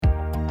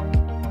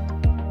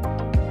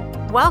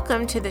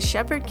Welcome to the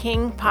Shepherd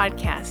King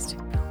podcast.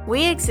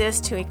 We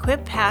exist to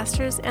equip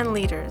pastors and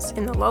leaders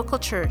in the local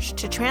church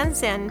to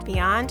transcend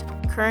beyond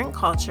current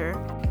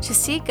culture, to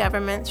see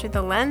government through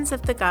the lens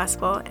of the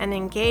gospel and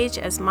engage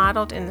as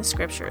modeled in the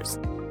scriptures.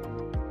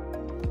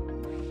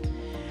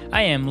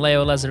 I am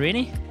Leo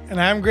Lazzarini.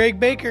 And I'm Greg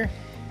Baker.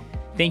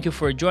 Thank you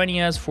for joining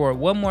us for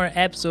one more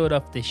episode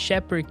of the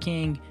Shepherd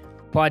King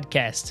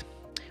podcast.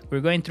 We're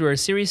going through our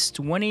series,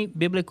 20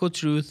 Biblical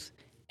Truths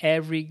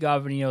Every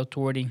Governing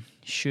Authority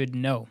Should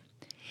Know.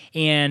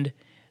 And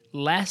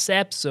last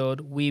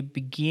episode, we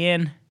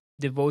began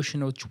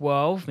Devotional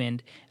 12,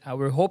 and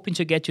we're hoping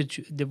to get to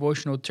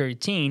Devotional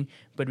 13,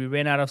 but we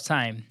ran out of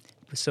time.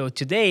 So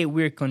today,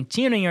 we're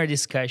continuing our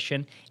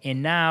discussion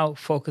and now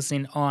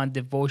focusing on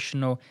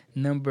Devotional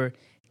number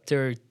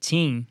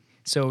 13.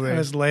 So that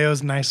was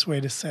Leo's nice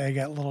way to say I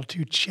got a little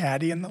too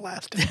chatty in the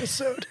last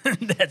episode.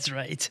 That's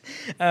right.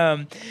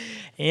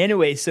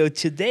 Anyway, so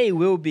today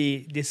we'll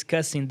be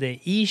discussing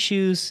the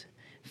issues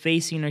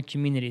facing our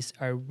communities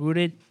are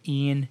rooted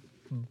in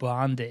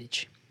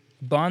bondage.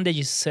 Bondage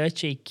is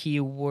such a key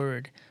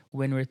word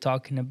when we're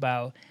talking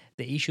about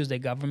the issues that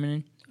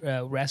government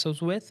wrestles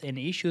with and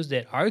issues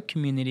that our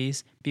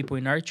communities, people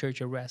in our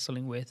church are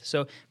wrestling with.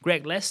 So,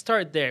 Greg, let's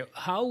start there.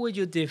 How would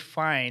you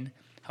explain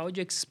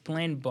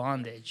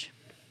bondage?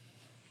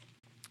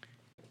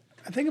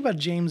 I think about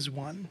James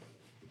 1,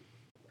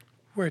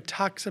 where it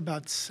talks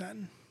about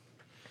sin.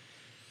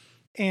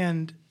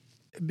 And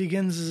it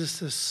begins as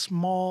just a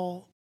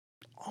small,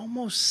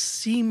 almost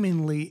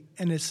seemingly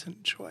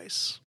innocent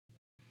choice.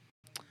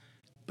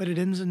 But it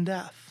ends in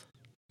death.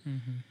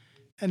 Mm-hmm.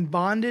 And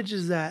bondage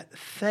is that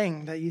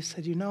thing that you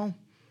said, I'm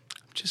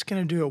just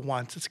going to do it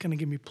once. It's going to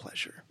give me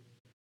pleasure.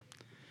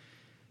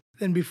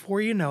 Then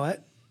before you know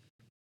it,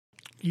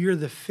 you're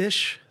the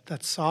fish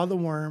that saw the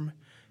worm,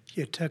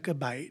 you took a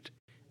bite,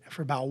 and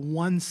for about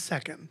 1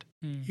 second,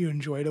 you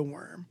enjoyed a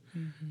worm,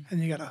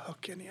 and you got a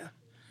hook in you.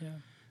 Yeah.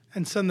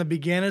 And something that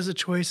began as a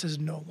choice is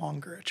no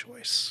longer a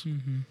choice.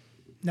 Mm-hmm.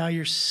 Now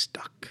you're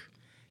stuck.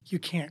 You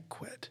can't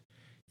quit,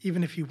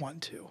 even if you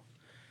want to.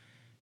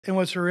 And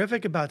what's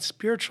horrific about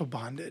spiritual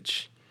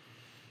bondage,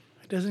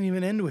 it doesn't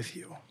even end with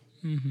you.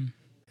 Mm-hmm.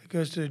 It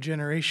goes to a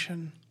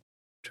generation,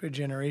 to a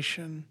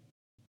generation,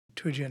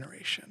 to a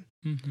generation.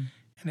 Mm-hmm.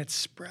 And it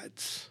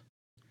spreads.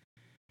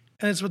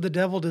 And it's what the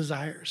devil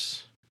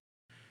desires.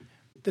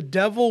 The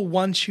devil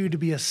wants you to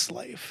be a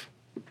slave.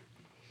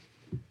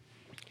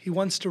 He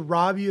wants to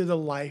rob you of the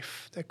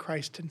life that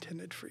Christ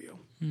intended for you.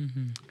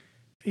 Mm-hmm.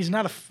 He's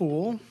not a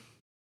fool.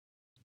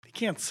 He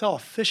can't sell a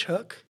fish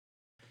hook.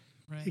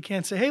 Right. He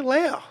can't say, hey,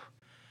 Leo,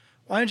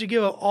 why don't you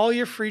give up all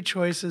your free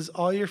choices,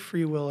 all your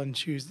free will, and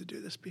choose to do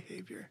this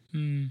behavior?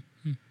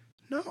 Mm-hmm.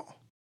 No.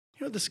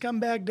 You know what the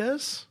scumbag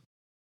does?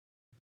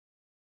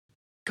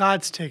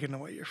 God's taken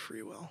away your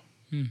free will.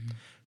 Mm-hmm.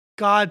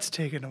 God's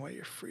taken away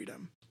your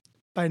freedom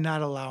by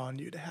not allowing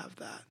you to have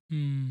that.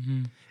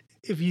 Mm-hmm.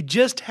 If you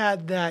just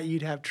had that,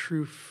 you'd have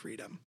true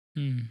freedom.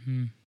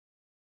 Mm-hmm.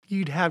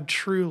 You'd have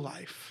true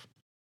life.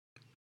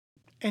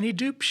 And he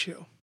dupes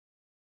you.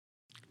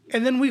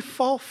 And then we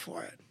fall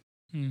for it.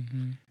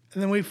 Mm-hmm.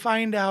 And then we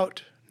find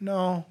out,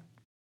 no,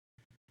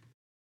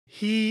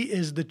 he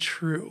is the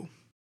true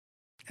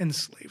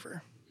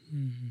enslaver.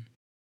 Mm-hmm.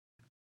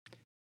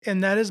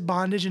 And that is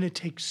bondage, and it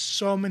takes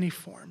so many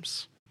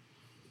forms.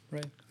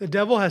 Right. The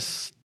devil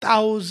has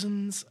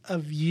thousands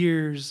of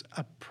years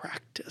of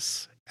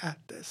practice at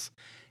this,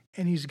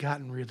 and he's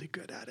gotten really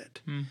good at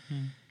it.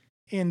 Mm-hmm.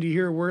 And you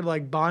hear a word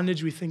like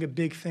bondage, we think of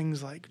big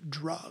things like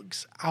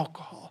drugs,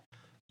 alcohol,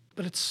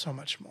 but it's so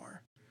much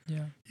more.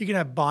 Yeah. You can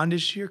have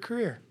bondage to your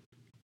career.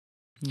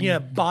 You can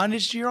have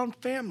bondage to your own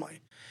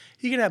family.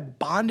 You can have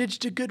bondage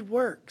to good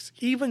works.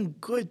 Even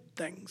good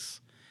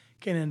things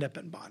can end up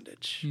in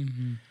bondage.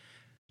 Mm-hmm.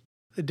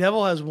 The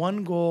devil has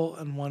one goal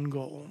and one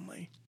goal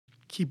only: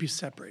 keep you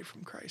separate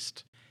from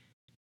Christ.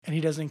 And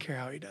he doesn't care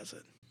how he does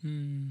it.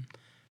 Mm.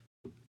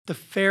 The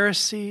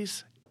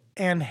Pharisees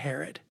and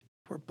Herod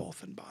were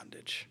both in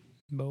bondage.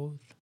 Both.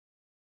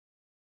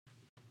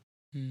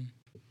 Mm.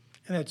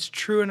 And that's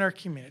true in our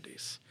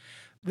communities.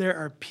 There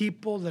are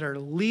people that are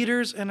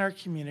leaders in our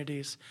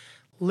communities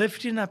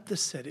lifting up the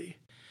city,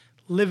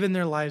 living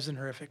their lives in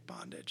horrific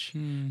bondage.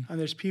 Mm. And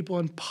there's people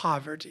in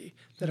poverty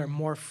that are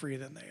more free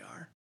than they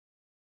are.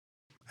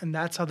 And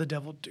that's how the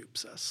devil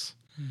dupes us.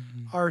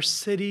 Mm-hmm. Our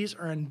cities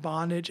are in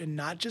bondage, and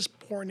not just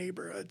poor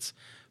neighborhoods,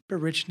 but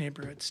rich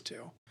neighborhoods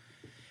too.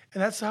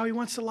 And that's how he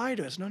wants to lie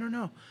to us.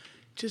 No.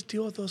 Just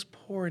deal with those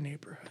poor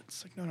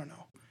neighborhoods. Like,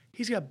 no.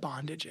 He's got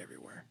bondage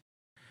everywhere.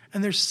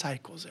 And there's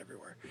cycles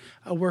everywhere.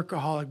 A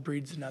workaholic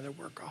breeds another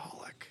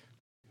workaholic.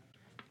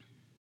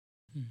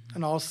 Mm-hmm.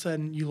 And all of a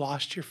sudden, you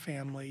lost your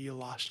family, you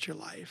lost your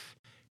life,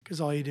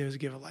 because all you did was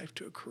give a life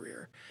to a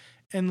career,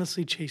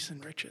 endlessly chasing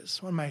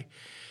riches. One of my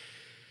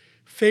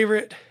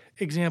favorite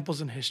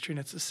examples in history, and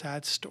it's a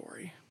sad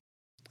story,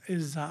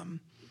 is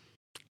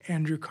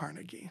Andrew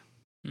Carnegie.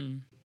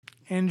 Mm.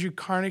 Andrew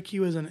Carnegie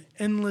was an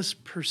endless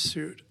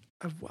pursuit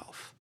of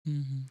wealth.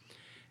 Mm-hmm.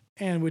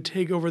 and would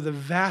take over the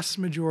vast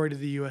majority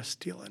of the U.S.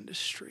 steel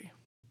industry.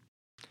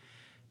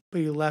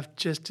 but he left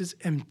just as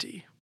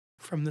empty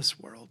from this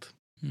world.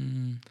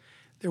 Mm-hmm.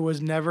 There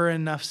was never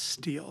enough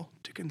steel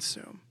to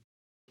consume.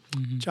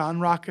 Mm-hmm. John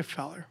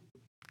Rockefeller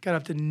got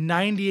up to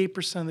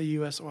 98% of the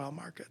U.S. oil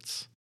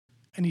markets,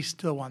 and he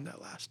still won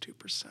that last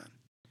 2%.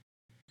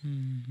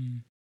 Mm-hmm.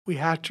 We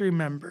have to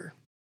remember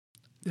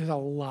there's a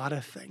lot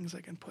of things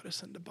that can put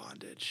us into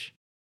bondage.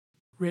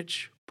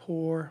 Rich,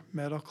 poor,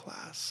 middle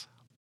class,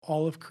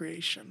 all of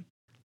creation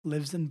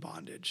lives in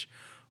bondage,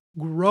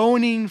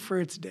 groaning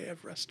for its day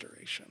of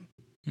restoration.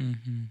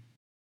 Mm-hmm.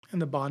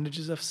 And the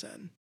bondages of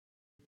sin.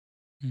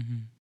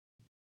 Mm-hmm.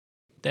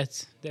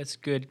 That's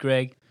good,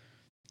 Greg.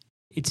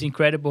 It's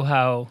incredible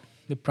how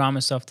the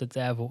promise of the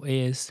devil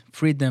is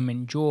freedom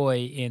and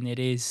joy, and it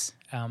is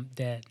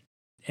that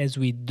as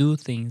we do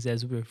things,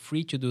 as we're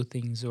free to do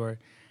things or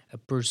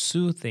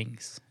pursue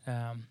things,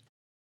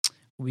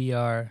 we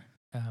are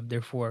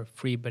therefore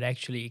free, but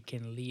actually it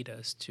can lead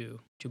us to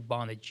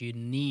bondage. You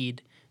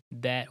need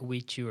that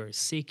which you are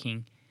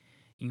seeking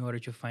in order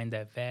to find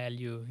that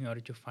value, in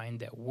order to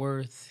find that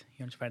worth,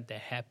 in order to find that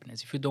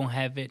happiness. If you don't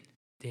have it,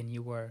 then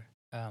you're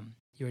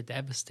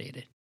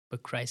devastated.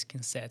 But Christ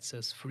can set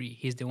us free.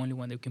 He's the only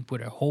one that we can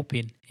put our hope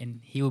in,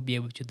 and he will be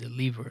able to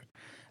deliver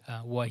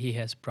what he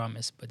has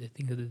promised. But the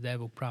things that the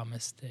devil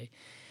promised,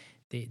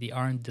 they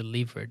aren't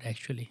delivered,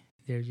 actually.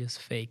 They're just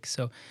fake.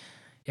 So,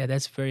 yeah,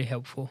 that's very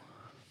helpful.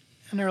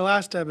 In our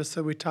last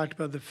episode, we talked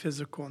about the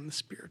physical and the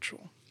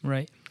spiritual.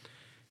 Right.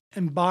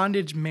 And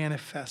bondage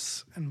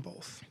manifests in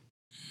both.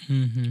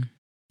 Mm-hmm.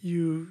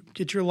 You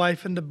get your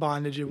life into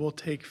bondage, it will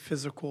take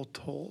physical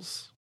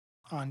tolls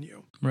on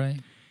you. Right.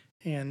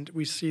 And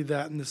we see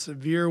that in the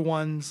severe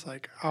ones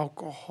like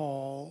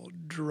alcohol,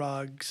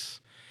 drugs.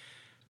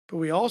 But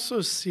we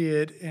also see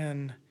it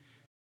in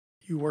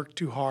you work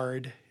too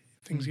hard,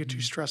 things get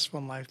too stressful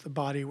in life, the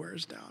body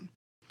wears down.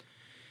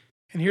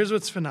 And here's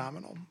what's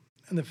phenomenal.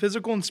 In the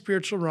physical and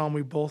spiritual realm,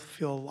 we both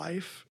feel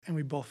life and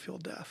we both feel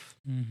death.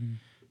 Mm-hmm.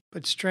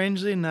 But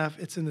strangely enough,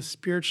 it's in the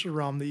spiritual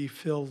realm that you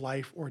feel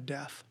life or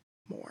death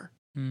more.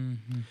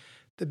 Mm-hmm.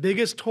 The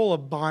biggest toll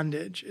of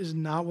bondage is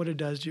not what it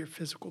does to your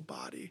physical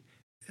body.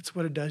 It's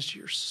what it does to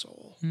your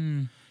soul.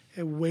 Mm.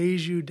 It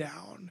weighs you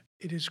down.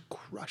 It is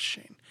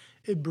crushing.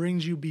 It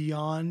brings you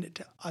beyond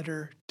to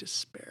utter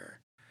despair.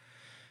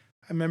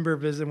 I remember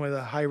visiting with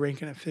a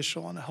high-ranking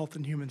official in a Health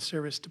and Human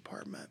Service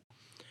department.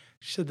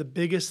 She said the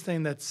biggest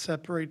thing that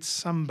separates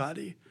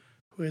somebody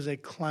who is a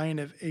client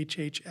of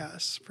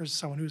HHS versus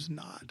someone who's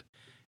not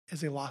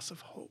is a loss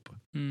of hope.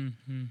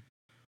 Mm-hmm.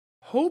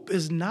 Hope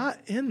is not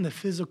in the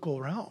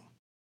physical realm.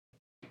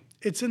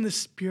 It's in the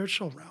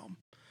spiritual realm.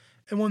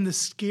 And one of the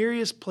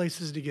scariest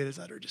places to get is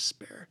utter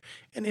despair.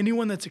 And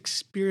anyone that's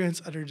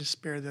experienced utter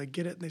despair, they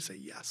get it and they say,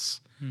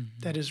 yes,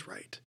 that is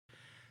right.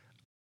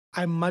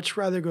 I much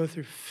rather go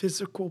through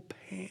physical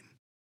pain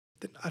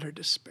than utter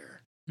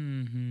despair.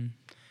 Mm-hmm.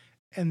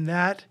 And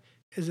that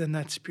is in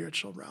that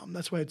spiritual realm.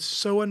 That's why it's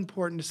so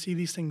important to see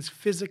these things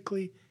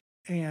physically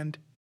and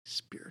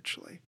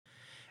spiritually.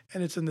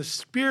 And it's in the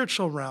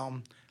spiritual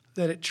realm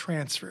that it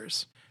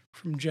transfers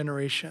from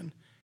generation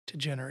to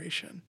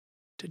generation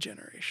to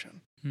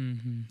generation,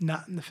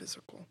 not in the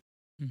physical.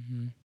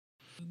 Mm-hmm.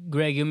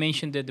 Greg, you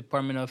mentioned the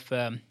Department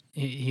of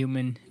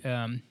Human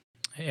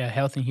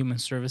Health and Human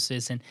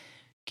Services, and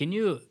can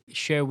you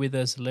share with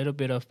us a little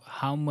bit of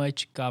how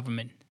much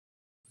government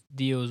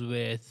deals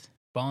with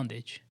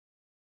bondage?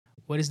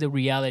 What is the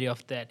reality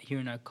of that here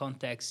in our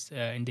context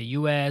in the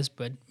U.S.,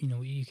 but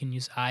you can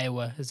use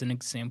Iowa as an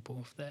example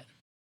of that.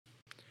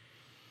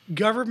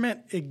 Government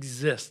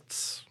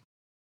exists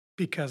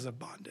because of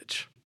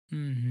bondage.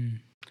 Mm-hmm.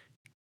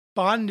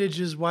 Bondage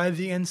is why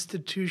the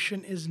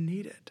institution is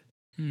needed.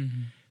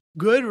 Mm-hmm.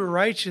 Good,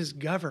 righteous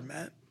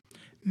government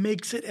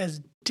makes it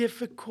as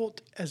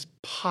difficult as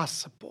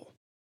possible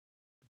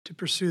to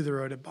pursue the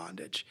road of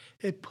bondage.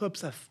 It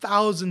puts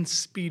 1,000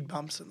 speed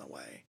bumps in the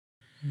way.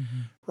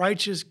 Mm-hmm.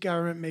 Righteous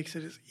government makes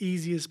it as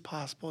easy as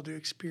possible to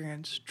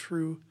experience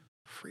true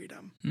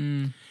freedom.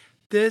 Mm.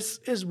 This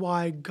is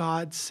why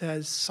God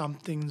says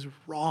something's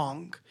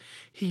wrong.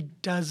 He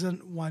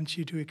doesn't want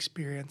you to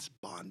experience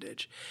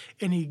bondage.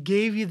 And he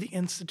gave you the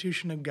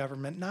institution of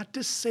government not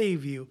to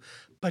save you,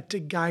 but to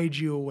guide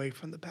you away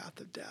from the path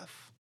of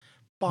death.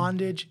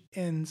 Bondage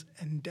ends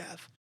in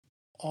death,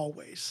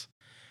 always.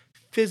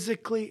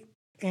 Physically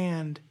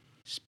and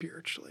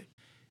spiritually,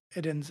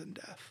 it ends in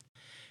death.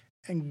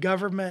 And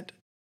government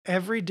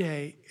every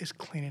day is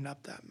cleaning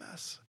up that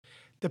mess.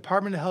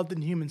 Department of Health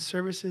and Human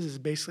Services is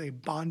basically a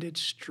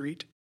bondage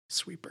street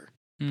sweeper,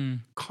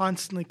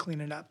 constantly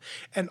cleaning up.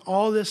 And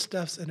all this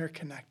stuff's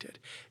interconnected.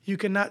 You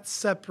cannot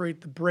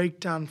separate the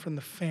breakdown from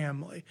the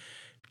family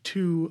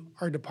to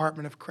our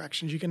Department of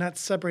Corrections. You cannot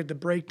separate the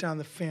breakdown of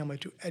the family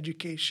to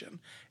education,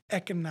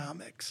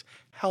 economics,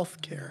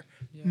 healthcare,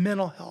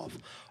 mental health.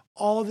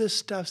 All this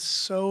stuff's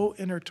so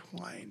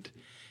intertwined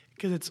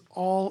because it's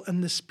all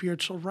in the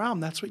spiritual realm.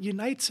 That's what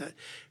unites it.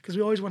 Because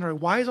we always wonder,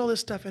 why is all this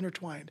stuff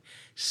intertwined?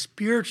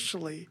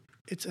 Spiritually,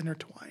 it's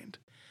intertwined.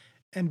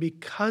 And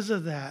because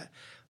of that,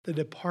 the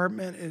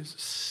department is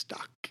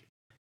stuck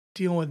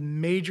dealing with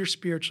major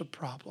spiritual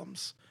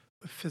problems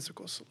with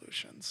physical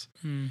solutions.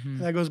 And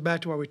that goes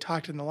back to what we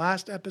talked in the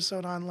last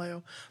episode on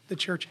Leo. The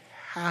church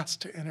has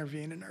to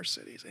intervene in our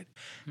cities. It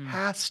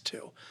has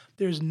to.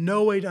 There's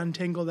no way to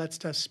untangle that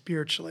stuff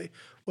spiritually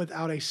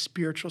without a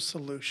spiritual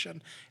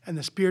solution. And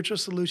the spiritual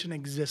solution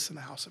exists in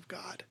the house of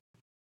God.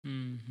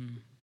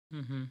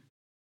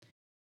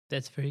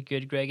 That's very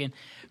good, Greg. And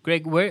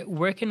Greg,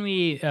 where can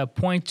we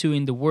point to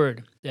in the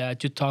Word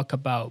to talk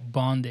about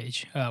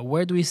bondage?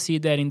 Where do we see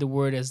that in the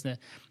Word as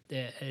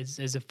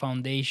as a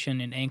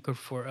foundation and anchor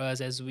for us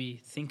as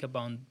we think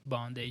about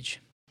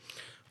bondage?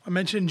 I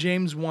mentioned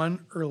James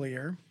 1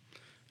 earlier.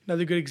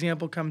 Another good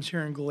example comes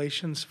here in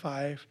Galatians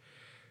 5.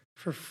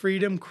 For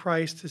freedom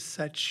Christ has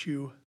set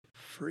you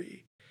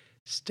free.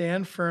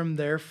 Stand firm,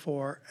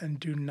 therefore, and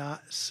do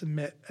not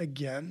submit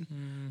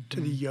again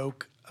to the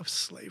yoke of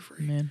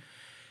slavery. Amen.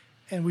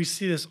 And we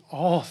see this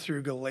all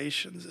through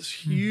Galatians, this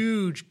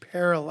huge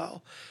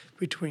parallel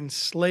between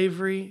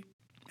slavery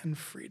and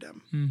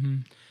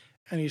freedom.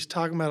 And he's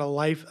talking about a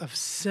life of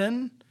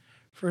sin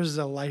versus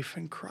a life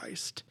in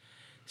Christ.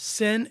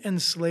 Sin and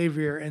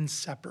slavery are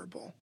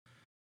inseparable.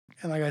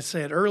 And like I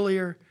said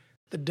earlier,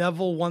 the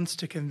devil wants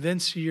to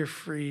convince you you're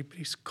free, but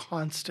he's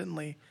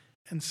constantly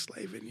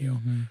enslaving you.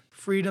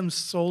 Freedom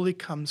solely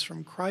comes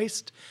from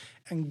Christ,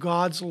 and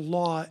God's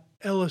law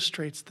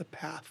illustrates the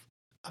path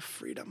of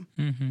freedom.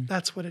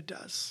 That's what it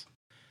does.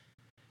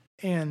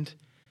 And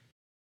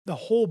the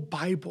whole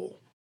Bible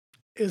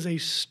is a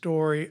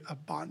story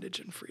of bondage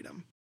and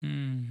freedom.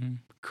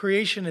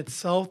 Creation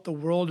itself, the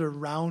world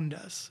around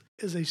us,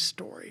 is a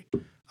story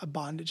of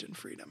bondage and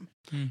freedom.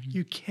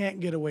 You can't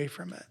get away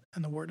from it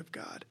in the Word of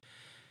God.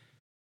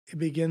 It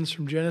begins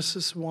from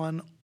Genesis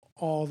 1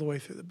 all the way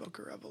through the book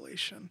of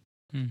Revelation.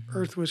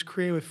 Earth was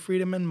created with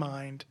freedom in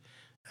mind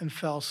and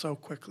fell so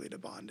quickly to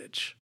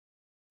bondage.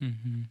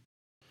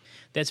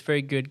 That's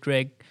very good,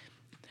 Greg.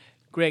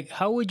 Greg,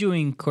 how would you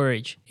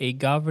encourage a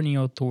governing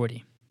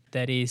authority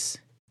that is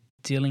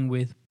dealing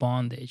with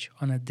bondage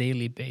on a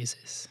daily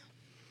basis?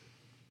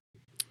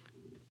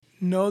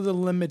 Know the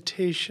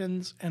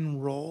limitations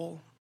and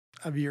role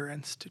of your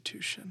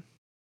institution.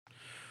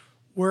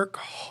 Work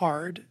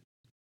hard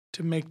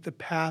to make the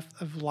path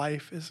of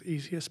life as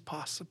easy as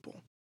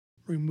possible.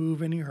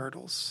 Remove any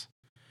hurdles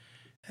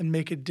and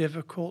make it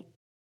difficult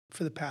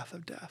for the path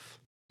of death.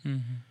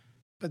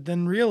 But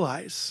then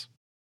realize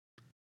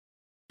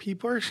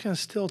people are going to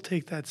still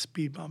take that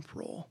speed bump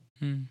role.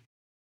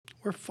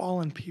 We're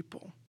fallen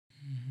people.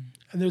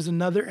 And there's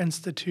another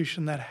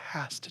institution that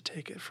has to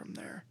take it from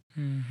there.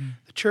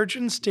 The church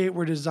and state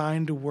were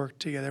designed to work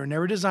together. They were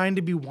never designed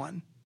to be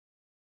one.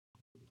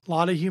 A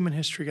lot of human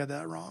history got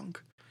that wrong.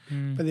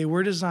 But they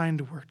were designed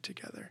to work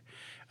together.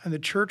 And the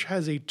church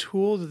has a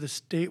tool that the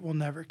state will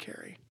never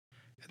carry,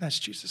 and that's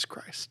Jesus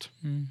Christ.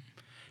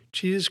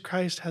 Jesus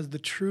Christ has the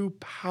true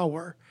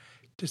power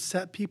to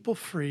set people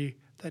free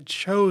that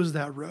chose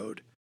that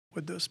road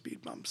with those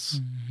speed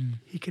bumps.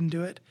 He can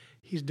do it.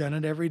 He's done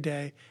it every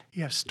day.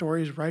 You have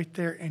stories right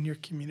there in your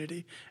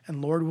community,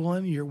 and Lord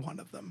willing, you're one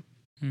of them.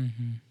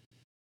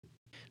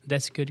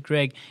 That's good,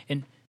 Greg.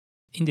 And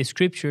in the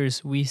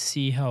scriptures, we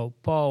see how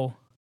Paul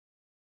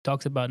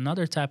talks about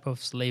another type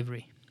of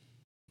slavery.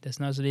 That's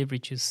not slavery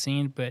to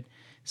sin, but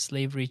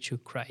slavery to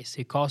Christ.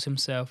 He calls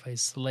himself a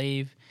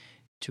slave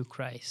to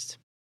Christ.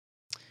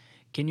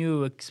 Can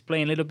you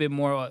explain a little bit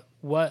more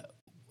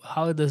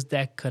how does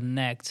that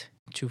connect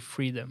to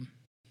freedom?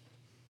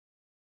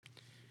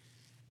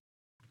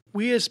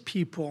 We as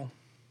people,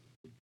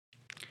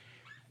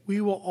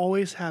 we will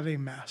always have a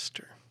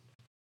master.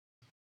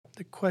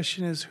 The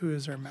question is, who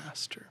is our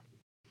master?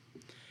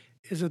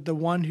 Is it the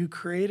one who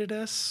created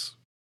us,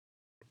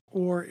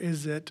 or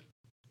is it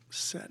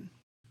sin?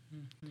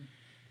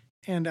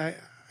 And I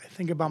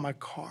think about my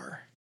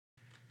car.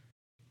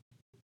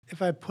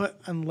 If I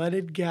put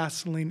unleaded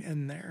gasoline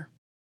in there,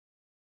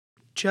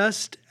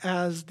 just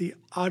as the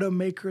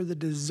automaker, the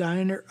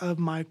designer of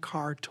my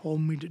car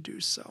told me to do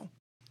so,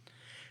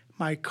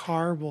 my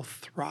car will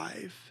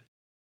thrive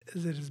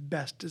as it is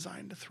best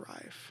designed to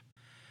thrive,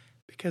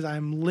 because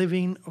I'm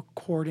living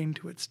according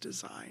to its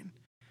design.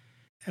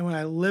 And when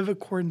I live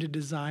according to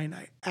design,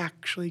 I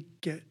actually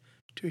get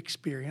to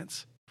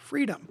experience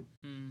freedom.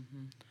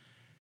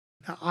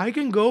 Now, I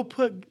can go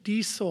put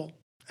diesel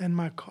in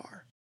my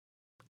car,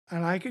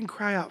 and I can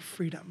cry out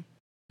freedom.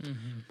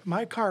 But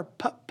my car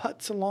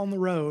puts along the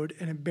road,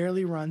 and it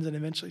barely runs and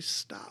eventually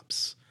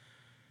stops.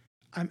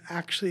 I'm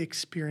actually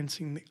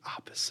experiencing the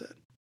opposite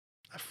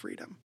of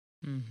freedom.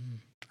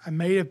 I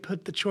may have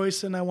put the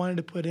choice in I wanted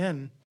to put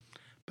in,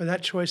 but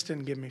that choice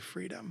didn't give me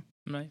freedom.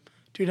 Right.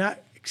 Do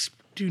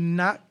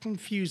not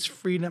confuse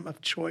freedom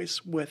of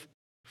choice with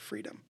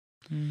freedom,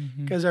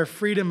 because our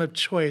freedom of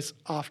choice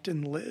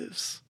often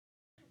lives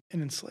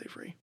in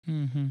slavery.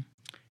 And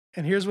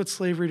here's what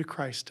slavery to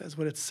Christ does.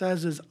 What it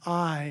says is,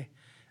 I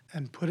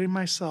am putting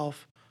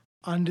myself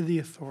under the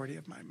authority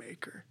of my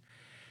Maker,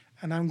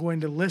 and I'm going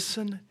to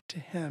listen to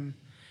him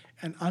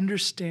and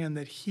understand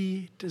that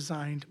he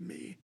designed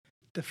me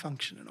to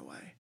function in a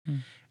way.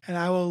 And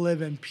I will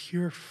live in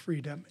pure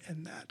freedom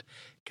in that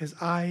because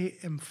I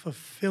am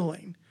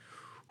fulfilling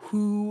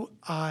who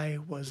I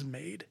was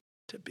made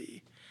to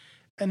be.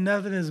 And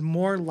nothing is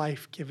more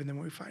life-giving than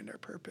when we find our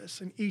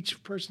purpose. And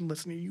each person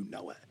listening, you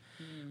know it.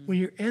 When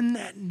you're in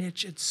that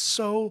niche, it's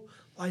so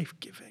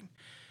life-giving.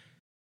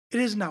 It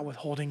is not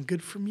withholding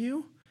good from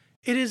you.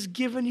 It is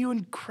giving you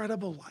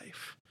incredible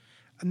life.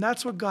 And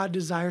that's what God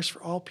desires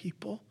for all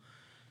people.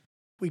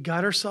 We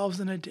got ourselves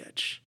in a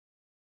ditch.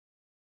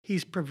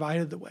 He's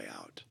provided the way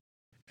out.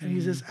 And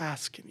he's just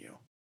asking you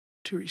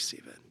to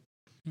receive it.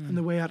 And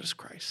the way out is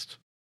Christ.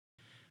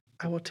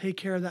 I will take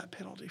care of that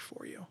penalty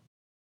for you.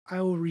 I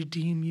will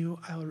redeem you.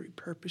 I will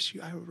repurpose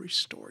you. I will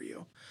restore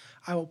you.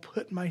 I will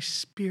put my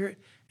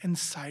spirit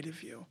inside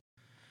of you.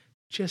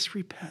 Just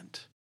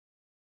repent.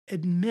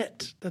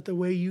 Admit that the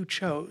way you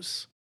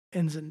chose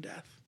ends in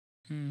death.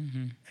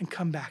 And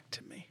come back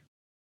to me.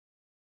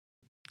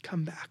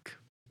 Come back.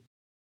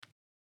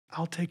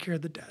 I'll take care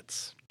of the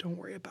debts. Don't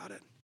worry about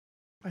it.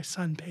 My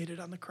son paid it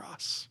on the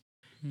cross.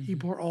 He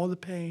bore all the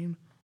pain,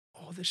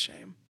 all the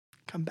shame.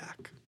 Come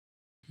back.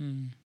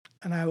 And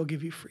I will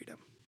give you freedom.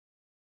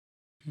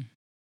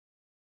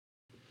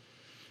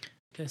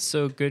 That's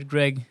so good,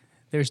 Greg.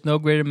 There's no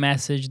greater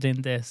message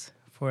than this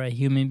for a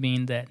human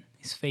being that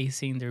is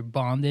facing their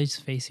bondage,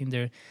 facing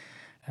their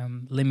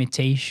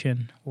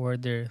limitation or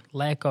their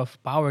lack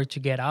of power to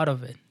get out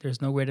of it.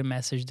 There's no greater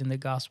message than the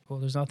gospel.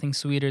 There's nothing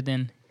sweeter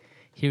than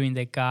hearing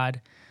that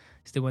God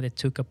is the one that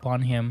took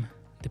upon him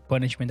the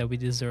punishment that we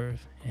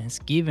deserve and has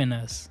given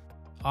us,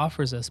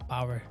 offers us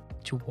power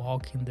to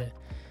walk in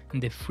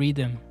the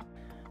freedom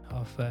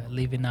of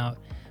living out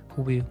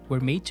who we were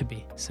made to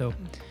be. So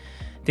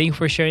thank you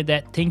for sharing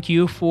that. Thank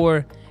you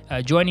for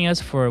joining us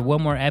for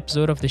one more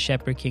episode of the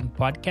Shepherd King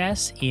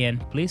podcast.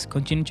 And please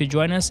continue to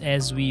join us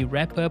as we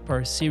wrap up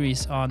our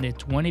series on the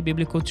 20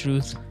 biblical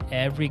truths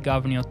every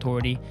governing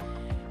authority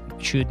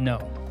should know.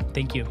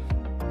 Thank you.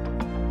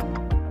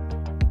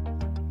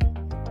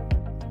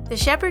 The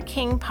Shepherd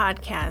King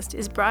podcast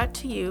is brought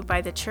to you by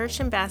the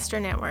Church Ambassador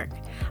Network,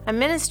 a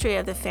ministry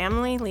of the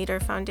Family Leader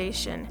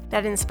Foundation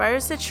that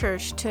inspires the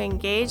church to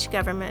engage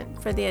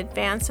government for the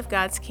advance of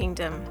God's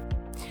kingdom.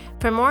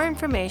 For more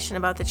information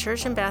about the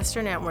Church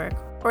Ambassador Network,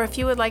 or if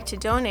you would like to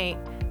donate,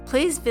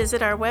 please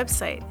visit our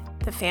website,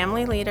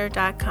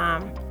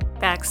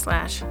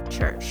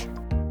 thefamilyleader.com/church.